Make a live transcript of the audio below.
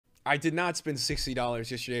I did not spend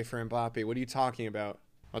 $60 yesterday for Mbappe. What are you talking about?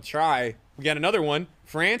 I'll try. We got another one.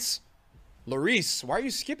 France. Lloris. Why are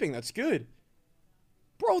you skipping? That's good.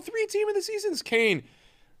 Bro, 3 team of the seasons. Kane.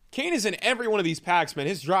 Kane is in every one of these packs, man.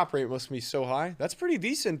 His drop rate must be so high. That's pretty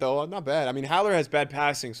decent, though. Not bad. I mean, Haller has bad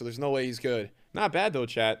passing, so there's no way he's good. Not bad, though,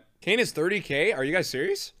 chat. Kane is 30K. Are you guys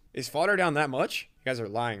serious? Is fodder down that much? You guys are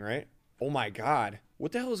lying, right? Oh, my God.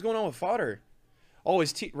 What the hell is going on with fodder? Oh,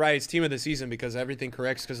 it's team of the season because everything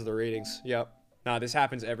corrects because of the ratings. Yep. Nah, this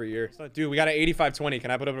happens every year. Dude, we got an 85-20.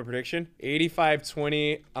 Can I put up a prediction?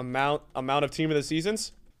 85-20 amount of team of the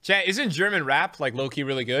seasons. Chat, isn't German rap like low-key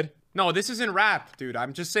really good? No, this isn't rap, dude.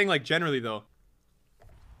 I'm just saying like generally though.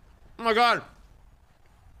 Oh my God.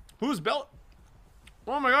 Who's belt?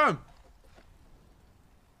 Oh my God.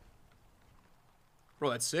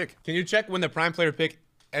 Bro, that's sick. Can you check when the prime player pick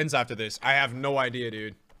ends after this? I have no idea,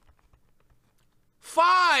 dude.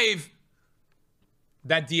 5!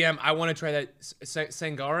 That DM, I want to try that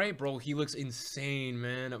Sangare. Bro, he looks insane,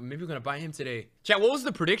 man. Maybe we're going to buy him today. Chat, what was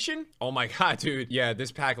the prediction? Oh my God, dude. Yeah,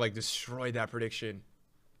 this pack like destroyed that prediction.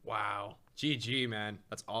 Wow. GG, man.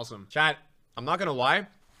 That's awesome. Chat, I'm not going to lie.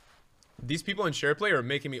 These people in SharePlay are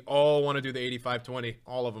making me all want to do the 85-20.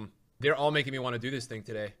 All of them. They're all making me want to do this thing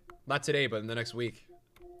today. Not today, but in the next week.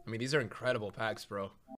 I mean, these are incredible packs, bro.